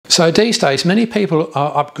So these days, many people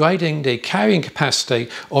are upgrading the carrying capacity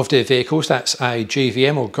of their vehicles. That's a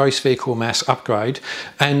GVM or gross vehicle mass upgrade.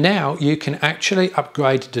 And now you can actually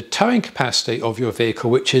upgrade the towing capacity of your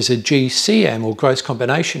vehicle, which is a GCM or gross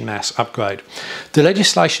combination mass upgrade. The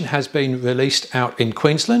legislation has been released out in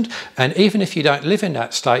Queensland. And even if you don't live in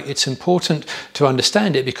that state, it's important to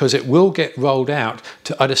understand it because it will get rolled out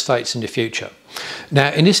to other states in the future.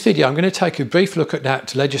 Now, in this video, I'm going to take a brief look at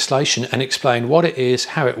that legislation and explain what it is,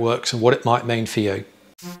 how it works, and what it might mean for you.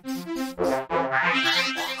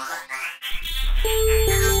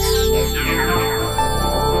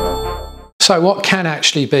 So what can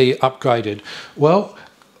actually be upgraded? Well,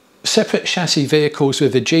 separate chassis vehicles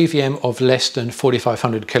with a GVM of less than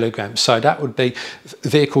 4,500 kilograms. So that would be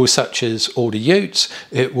vehicles such as all the utes.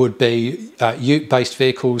 It would be ute-based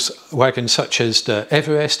vehicles, wagons such as the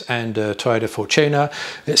Everest and the Toyota Fortuner,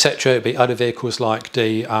 etc. It would be other vehicles like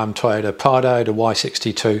the Toyota Prado, the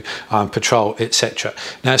Y62 Patrol, etc.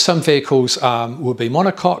 Now, some vehicles would be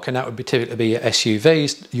monocoque, and that would typically be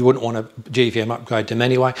SUVs. You wouldn't want to GVM upgrade them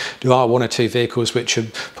anyway. There are one or two vehicles which are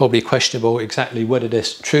probably questionable exactly whether they're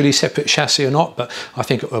truly separate chassis or not, but I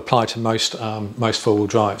think it will apply to most four-wheel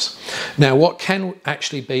drives. Now, what can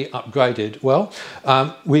actually be upgraded? Well,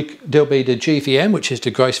 there'll be the GVM, which is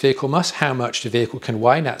the gross vehicle mass, how much the vehicle can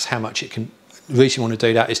weigh. That's how much it can. The reason you want to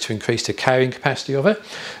do that is to increase the carrying capacity of it.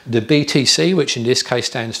 The BTC, which in this case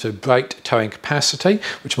stands for braked towing capacity,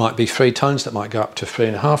 which might be 3 tonnes, that might go up to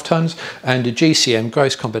 3.5 tonnes. And the GCM,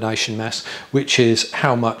 gross combination mass, which is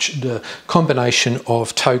how much the combination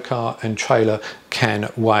of tow car and trailer can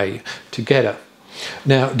weigh together.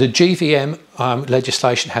 Now, the GVM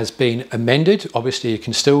legislation has been amended. Obviously,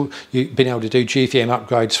 you've been able to do GVM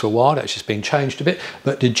upgrades for a while. That's just been changed a bit.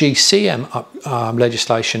 But the GCM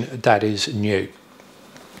legislation, that is new.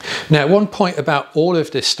 Now, one point about all of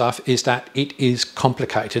this stuff is that it is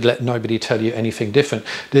complicated. Let nobody tell you anything different.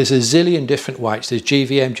 There's a zillion different weights. There's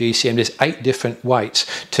GVM, GCM, there's 8 different weights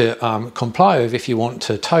to comply with if you want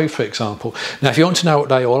to tow, for example. Now, if you want to know what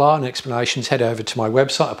they all are and explanations, head over to my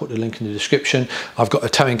website. I'll put the link in the description. I've got a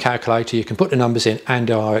towing calculator. You can put the numbers in, and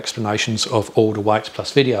there are explanations of all the weights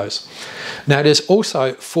plus videos. Now, there's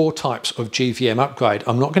also 4 types of GVM upgrade.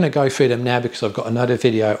 I'm not going to go through them now because I've got another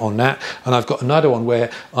video on that, and I've got another one where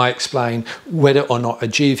I explain whether or not a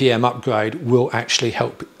GVM upgrade will actually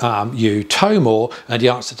help you tow more, and the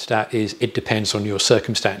answer to that is it depends on your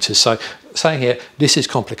circumstances. So saying here, this is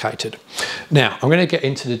complicated. Now, I'm going to get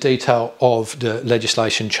into the detail of the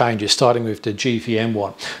legislation changes, starting with the GVM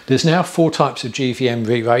one. There's now 4 types of GVM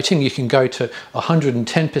re-rating. You can go to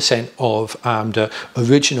 110% of the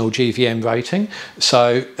original GVM rating.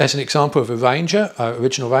 So as an example of a Ranger,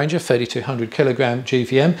 original Ranger, 3,200 kilogram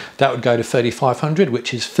GVM, that would go to 3,500,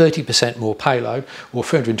 which is 30% more payload, or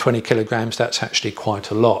 320 kilograms, that's actually quite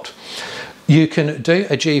a lot. You can do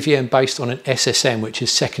a GVM based on an SSM, which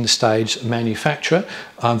is second stage manufacturer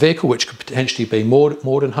vehicle, which could potentially be more than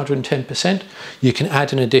 110%. You can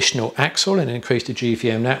add an additional axle and increase the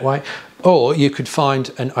GVM that way. Or you could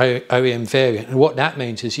find an OEM variant. And what that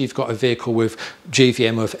means is you've got a vehicle with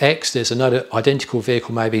GVM of X, there's another identical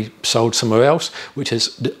vehicle maybe sold somewhere else, which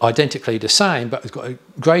is identically the same, but it's got a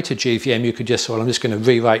greater GVM. You could just say, well, I'm just going to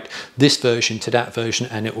re-rate this version to that version,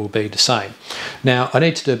 and it will be the same. Now, I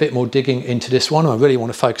need to do a bit more digging into this one. I really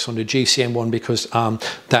want to focus on the GCM one because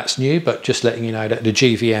that's new, but just letting you know that the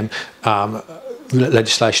GVM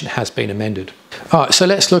legislation has been amended. All right, so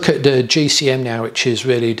let's look at the GCM now, which is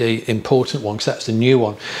really the important one because that's the new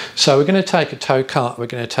one. So we're going to take a tow car, we're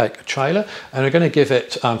going to take a trailer, and we're going to give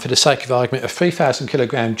it, for the sake of argument, a 3,000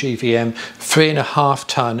 kilogram GVM, 3.5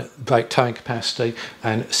 ton brake towing capacity,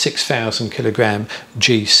 and 6,000 kilogram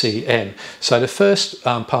GCM. So the first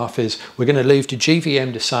path is we're going to leave the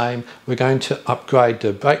GVM the same. We're going to upgrade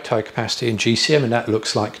the brake tow capacity in GCM, and that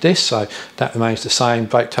looks like this. So that remains the same,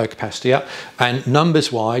 brake tow capacity up, and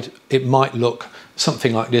numbers wide, it might look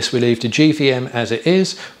something like this. We leave the GVM as it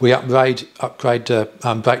is, we upgrade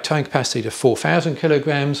the brake towing capacity to 4,000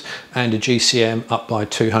 kilograms and the GCM up by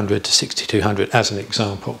 200 to 6,200 as an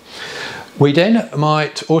example. We then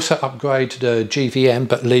might also upgrade the GVM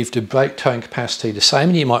but leave the brake towing capacity the same,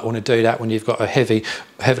 and you might want to do that when you've got a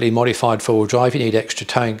heavily modified four-wheel drive. You need extra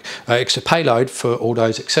payload for all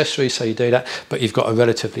those accessories, so you do that, but you've got a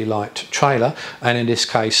relatively light trailer, and in this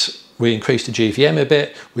case we increase the GVM a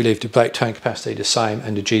bit, we leave the brake towing capacity the same,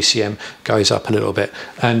 and the GCM goes up a little bit.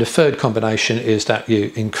 And the third combination is that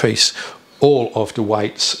you increase all of the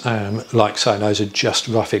weights, like so. And those are just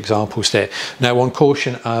rough examples there. Now, one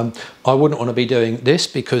caution, I wouldn't want to be doing this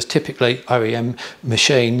because typically OEM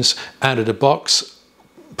machines out of the box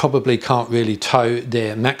probably can't really tow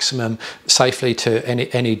their maximum safely to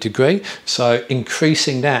any degree. So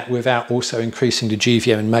increasing that without also increasing the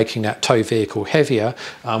GVM and making that tow vehicle heavier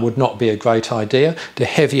would not be a great idea. The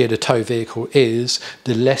heavier the tow vehicle is,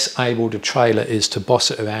 the less able the trailer is to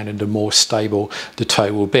boss it around and the more stable the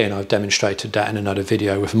tow will be. And I've demonstrated that in another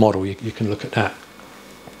video with a model. You can look at that.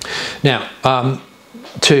 Now,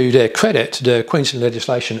 to their credit, the Queensland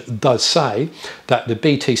legislation does say that the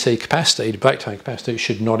BTC capacity, the brake towing capacity,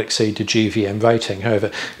 should not exceed the GVM rating.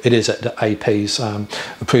 However, it is at the AP's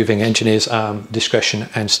approving engineers' discretion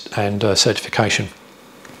and certification.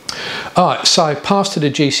 All right, so pass to the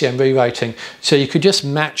GCM re-rating. So you could just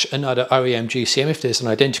match another OEM GCM. If there's an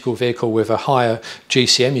identical vehicle with a higher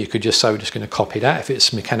GCM, you could just say we're just going to copy that if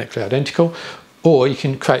it's mechanically identical. Or you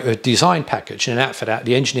can create a design package, and out for that,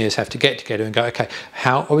 the engineers have to get together and go, okay,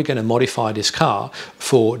 how are we going to modify this car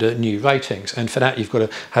for the new ratings? And for that, you've got to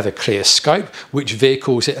have a clear scope, which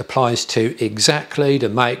vehicles it applies to exactly, the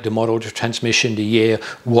make, the model, the transmission, the year,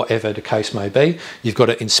 whatever the case may be. You've got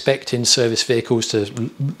to inspect in-service vehicles to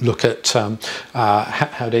look at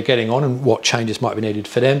how they're getting on and what changes might be needed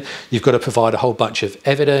for them. You've got to provide a whole bunch of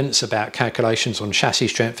evidence about calculations on chassis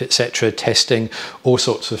strength, etc., testing, all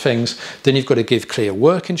sorts of things. Then you've got to give clear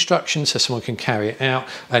work instructions so someone can carry it out,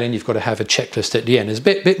 and then you've got to have a checklist at the end. There's a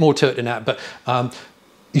bit more to it than that, but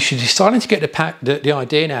you should be starting to get the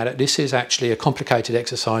idea now that this is actually a complicated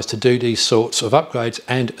exercise to do these sorts of upgrades,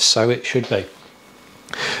 and so it should be.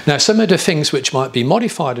 Now, some of the things which might be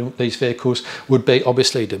modified in these vehicles would be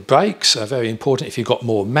obviously the brakes are very important. If you've got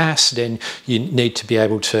more mass, then you need to be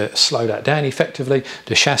able to slow that down effectively.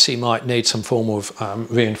 The chassis might need some form of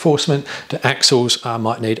reinforcement. The axles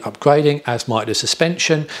might need upgrading, as might the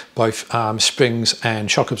suspension, both springs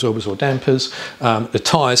and shock absorbers or dampers. The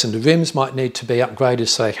tyres and the rims might need to be upgraded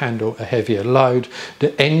so they handle a heavier load.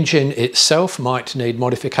 The engine itself might need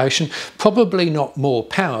modification, probably not more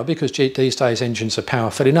power, because these days engines are powerful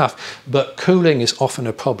enough, but cooling is often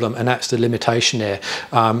a problem, and that's the limitation there.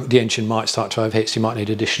 The engine might start to overheat, so you might need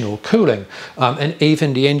additional cooling. And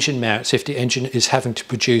even the engine mounts, if the engine is having to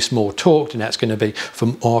produce more torque, then that's going to be,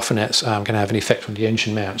 often that's going to have an effect on the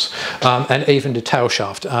engine mounts. And even the tail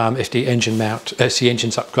shaft, if the engine mount, as the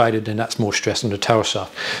engine's upgraded, then that's more stress on the tail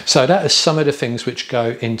shaft. So that is some of the things which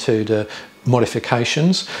go into the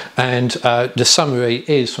modifications, and the summary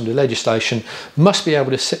is from the legislation: must be able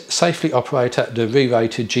to safely operate at the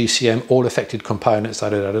re-rated GCM, all affected components,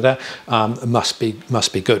 must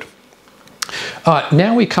be good. All right,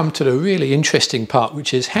 now we come to the really interesting part,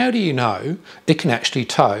 which is how do you know it can actually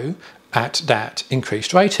tow at that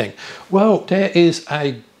increased rating? Well, there is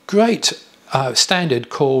a great standard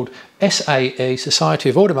called SAE, Society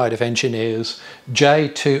of Automotive Engineers,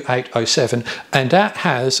 J2807, and that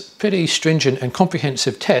has pretty stringent and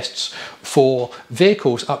comprehensive tests for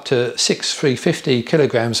vehicles up to 6,350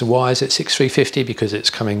 kilograms. And why is it 6,350? Because it's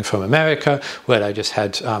coming from America, where they just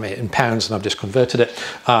had it in pounds, and I've just converted it,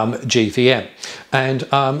 GVM. And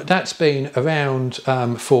that's been around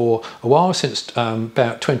for a while, since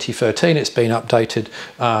about 2013. It's been updated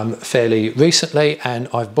fairly recently, and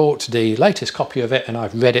I've bought the latest copy of it, and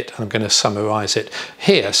I've read it, and I'm going to summarize it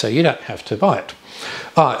here so you don't have to buy it.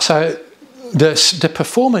 All right, so the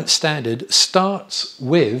performance standard starts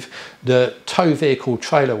with the tow vehicle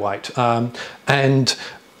trailer weight, and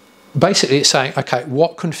basically it's saying, okay,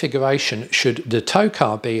 what configuration should the tow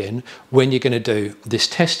car be in when you're going to do this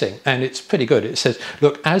testing? And it's pretty good. It says,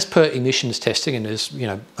 look, as per emissions testing, and there's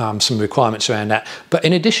some requirements around that, but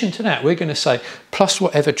in addition to that, we're going to say plus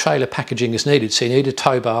whatever trailer packaging is needed. So you need a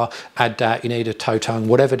tow bar, add that, you need a tow tongue,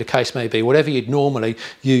 whatever the case may be, whatever you'd normally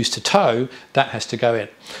use to tow, that has to go in.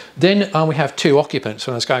 Then we have 2 occupants,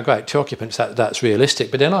 and I was going, great, 2 occupants, that's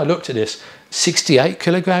realistic. But then I looked at this, 68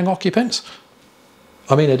 kilogram occupants.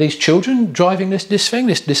 I mean, are these children driving this thing?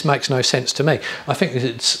 This makes no sense to me. I think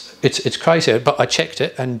it's crazy, but I checked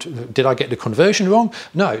it, and did I get the conversion wrong?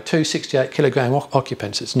 No, 2 68 kilogram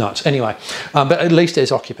occupants, it's nuts. Anyway, but at least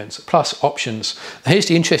there's occupants, plus options. Here's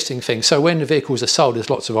the interesting thing. So when the vehicles are sold, there's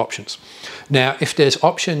lots of options. Now, if there's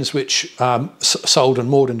options which sold on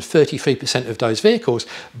more than 33% of those vehicles,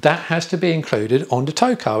 that has to be included on the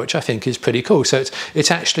tow car, which I think is pretty cool. So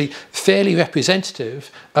it's actually fairly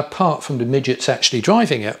representative, apart from the midgets actually driving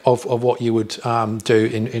it, of what you would do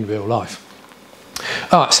in real life.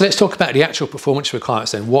 All right, so let's talk about the actual performance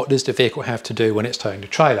requirements then. What does the vehicle have to do when it's towing the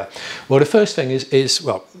trailer? Well, the first thing is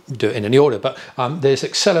well, do it in any order, but there's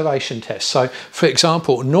acceleration tests. So, for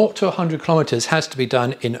example, 0 to 100 kilometres has to be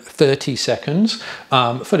done in 30 seconds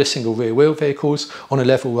for the single rear wheel vehicles on a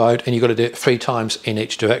level road, and you've got to do it 3 times in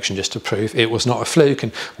each direction just to prove it was not a fluke,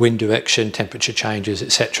 and wind direction, temperature changes,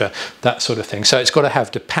 etc., that sort of thing. So it's got to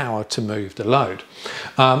have the power to move the load.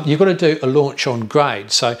 You've got to do a launch on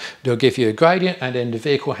grade, so they'll give you a gradient, and then the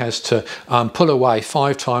vehicle has to pull away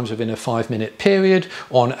 5 times within a 5-minute period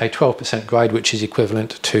on a 12% grade, which is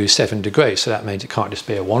equivalent to 7 degrees. So that means it can't just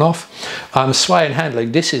be a one-off. Sway and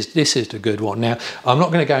handling, this is the good one. Now, I'm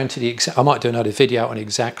not going to go into the I might do another video on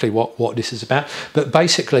exactly what this is about, but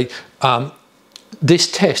basically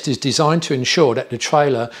this test is designed to ensure that the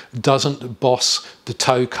trailer doesn't boss the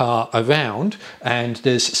tow car around, and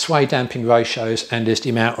there's sway damping ratios, and there's the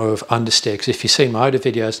amount of understeer. Because if you've seen my other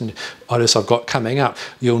videos and others I've got coming up,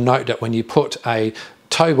 you'll note that when you put a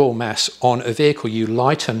tow ball mass on a vehicle, you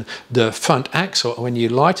lighten the front axle. And when you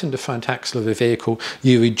lighten the front axle of a vehicle,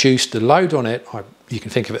 you reduce the load on it. You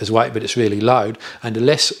can think of it as weight, but it's really load. And the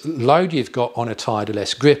less load you've got on a tyre, the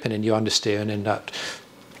less grip, and then you understeer, and then that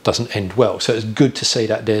doesn't end well. So it's good to see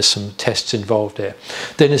that there's some tests involved there.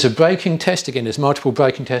 Then there's a braking test. Again, there's multiple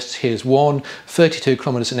braking tests. Here's one: 32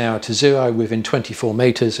 kilometers an hour to 0 within 24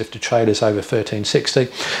 meters if the trailer's over 1360.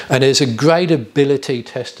 And there's a gradability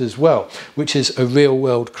test as well, which is a real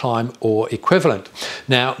world climb or equivalent.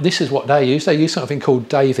 Now, this is what they use. They use something called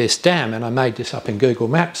Davis Dam, and I made this up in Google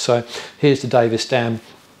Maps. So here's the Davis Dam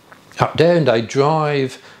up there, and they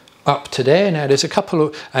drive up to there. Now there's a couple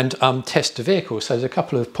of, and test the vehicle, so there's a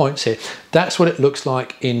couple of points here. That's what it looks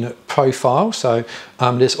like in profile. So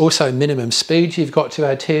there's also minimum speed you've got to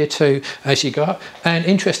adhere to as you go up, and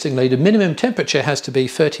interestingly the minimum temperature has to be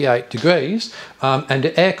 38 degrees and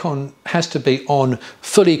the aircon has to be on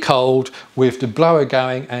fully cold with the blower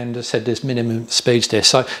going, and as I said, there's minimum speeds there.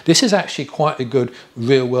 So this is actually quite a good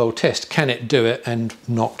real world test. Can it do it and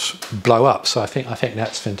not blow up? So I think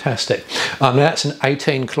that's fantastic. That's an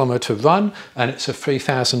 18 kilometre run, and it's a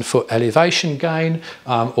 3,000 foot elevation gain,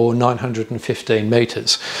 or 915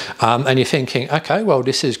 metres. And you're thinking, okay, well,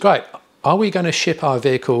 this is great. Are we going to ship our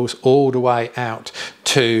vehicles all the way out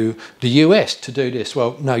to the US to do this?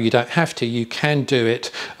 Well, no, you don't have to. You can do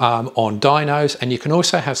it on dynos, and you can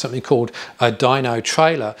also have something called a dyno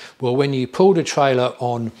trailer. Well, when you pull the trailer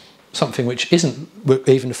on something which isn't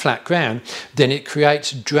even flat ground, then it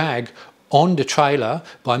creates drag on the trailer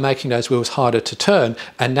by making those wheels harder to turn,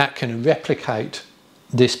 and that can replicate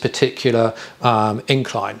this particular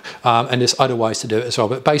incline. And there's other ways to do it as well,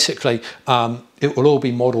 but basically it will all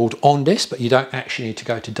be modelled on this, but you don't actually need to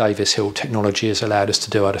go to Davis Hill. Technology has allowed us to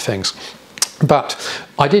do other things. But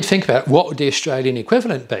I did think about what would the Australian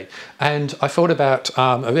equivalent be, and I thought about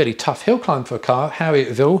a really tough hill climb for a car,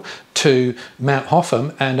 Harrietville to Mount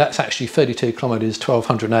Hotham, and that's actually 32 kilometres,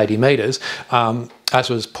 1,280 metres. As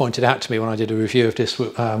was pointed out to me when I did a review of this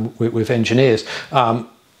with engineers,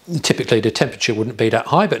 typically the temperature wouldn't be that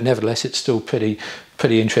high, but nevertheless it's still pretty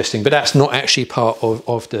interesting. But that's not actually part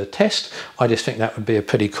of the test. I just think that would be a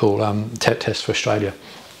pretty cool test for Australia.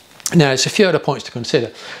 Now, there's a few other points to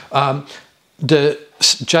consider. The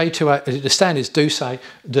J28, the standards do say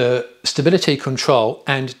the stability control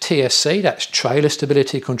and TSC, that's trailer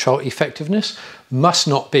stability control effectiveness, must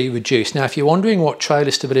not be reduced. Now, if you're wondering what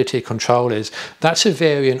trailer stability control is, that's a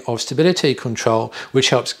variant of stability control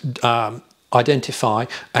which helps identify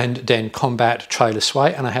and then combat trailer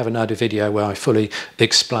sway, and I have another video where I fully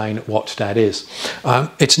explain what that is.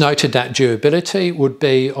 It's noted that durability would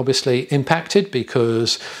be obviously impacted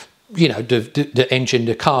because, you know, the engine,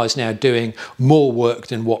 the car is now doing more work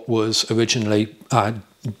than what was originally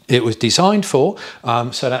it was designed for,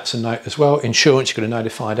 so that's a note as well. Insurance, you've got to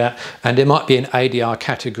notify that, and there might be an ADR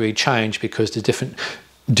category change because the different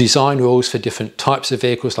design rules for different types of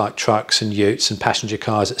vehicles like trucks and utes and passenger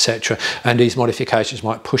cars, etc., and these modifications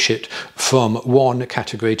might push it from one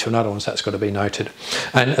category to another one, so that's got to be noted.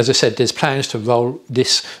 And as I said, there's plans to roll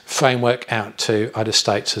this framework out to other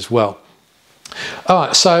states as well. All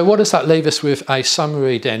right, so what does that leave us with a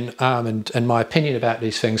summary then, and my opinion about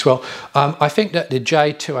these things? Well, I think that the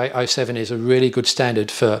J2807 is a really good standard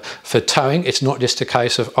for towing. It's not just a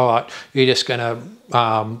case of, all right, you're just going to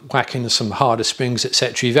whack in some harder springs,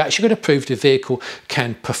 etc. You've actually got to prove the vehicle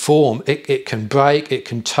can perform. It can brake, it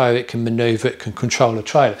can tow, it can manoeuvre, it can control a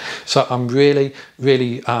trailer. So I'm really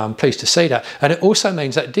pleased to see that. And it also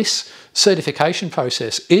means that this certification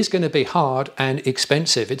process is going to be hard and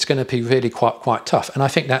expensive. It's going to be really quite tough. And I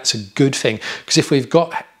think that's a good thing, because if we've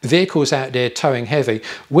got vehicles out there towing heavy,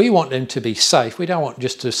 we want them to be safe. We don't want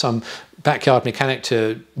just some backyard mechanic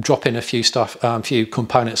to drop in a few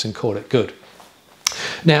components and call it good.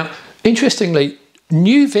 Now, interestingly,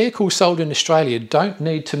 new vehicles sold in Australia don't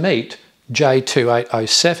need to meet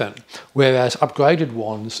J2807, whereas upgraded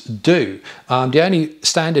ones do. The only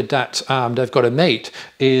standard that they've got to meet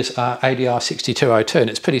is ADR 6202, and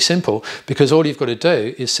it's pretty simple, because all you've got to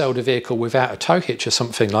do is sell the vehicle without a tow hitch or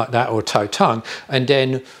something like that, or a tow tongue, and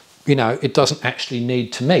then it doesn't actually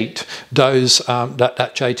need to meet those that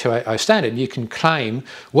J280 standard. You can claim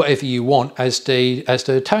whatever you want as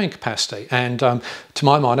the towing capacity. And to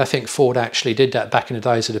my mind, I think Ford actually did that back in the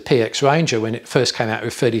days of the PX Ranger when it first came out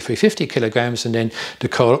with 3350 kilograms, and then the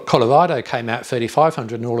Colorado came out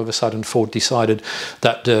 3500, and all of a sudden Ford decided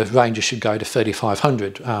that the Ranger should go to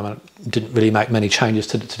 3500. Didn't really make many changes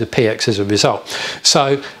to the PX as a result.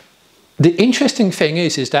 So the interesting thing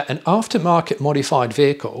is that an aftermarket modified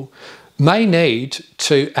vehicle may need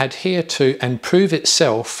to adhere to and prove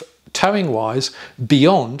itself towing wise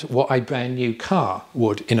beyond what a brand new car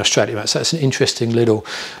would in Australia. So that's an interesting little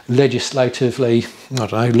legislatively, I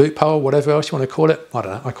don't know, loophole, whatever else you want to call it. I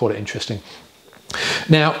don't know, I call it interesting.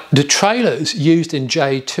 Now, the trailers used in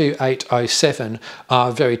J2807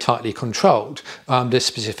 are very tightly controlled. There's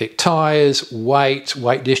specific tyres, weight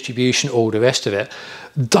distribution, all the rest of it.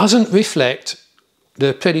 Doesn't reflect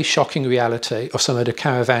the pretty shocking reality of some of the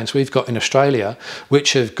caravans we've got in Australia,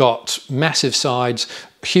 which have got massive sides,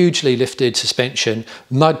 hugely lifted suspension,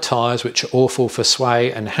 mud tyres which are awful for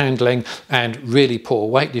sway and handling, and really poor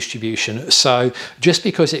weight distribution. So just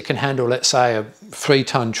because it can handle, let's say, a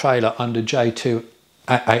 3-ton trailer under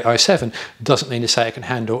J2807 doesn't mean to say it can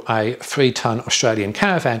handle a 3-ton Australian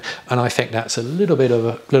caravan, and I think that's a little bit of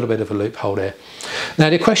a loophole there. Now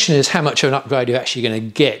the question is how much of an upgrade you're actually going to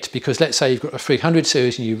get, because let's say you've got a 300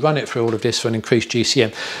 series and you run it through all of this for an increased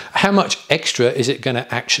GCM. How much extra is it going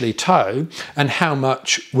to actually tow, and how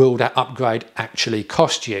much will that upgrade actually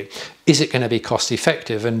cost you? Is it going to be cost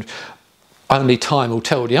effective? And only time will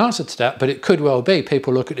tell the answer to that, but it could well be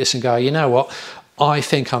people look at this and go, you know what, I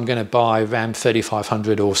think I'm going to buy Ram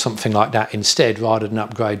 3500 or something like that instead, rather than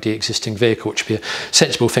upgrade the existing vehicle, which would be a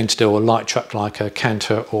sensible thing to do, or a light truck like a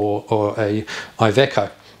Canter or a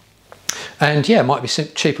Iveco. And yeah, it might be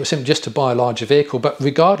cheaper simply just to buy a larger vehicle, but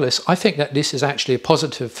regardless, I think that this is actually a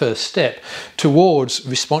positive first step towards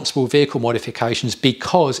responsible vehicle modifications,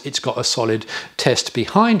 because it's got a solid test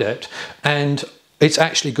behind it. And it's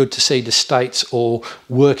actually good to see the states all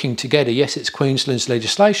working together. Yes, it's Queensland's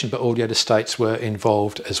legislation, but all the other states were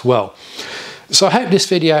involved as well. So I hope this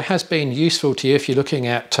video has been useful to you if you're looking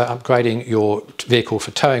at upgrading your vehicle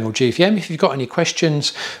for towing or GVM. If you've got any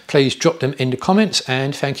questions, please drop them in the comments,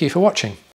 and thank you for watching.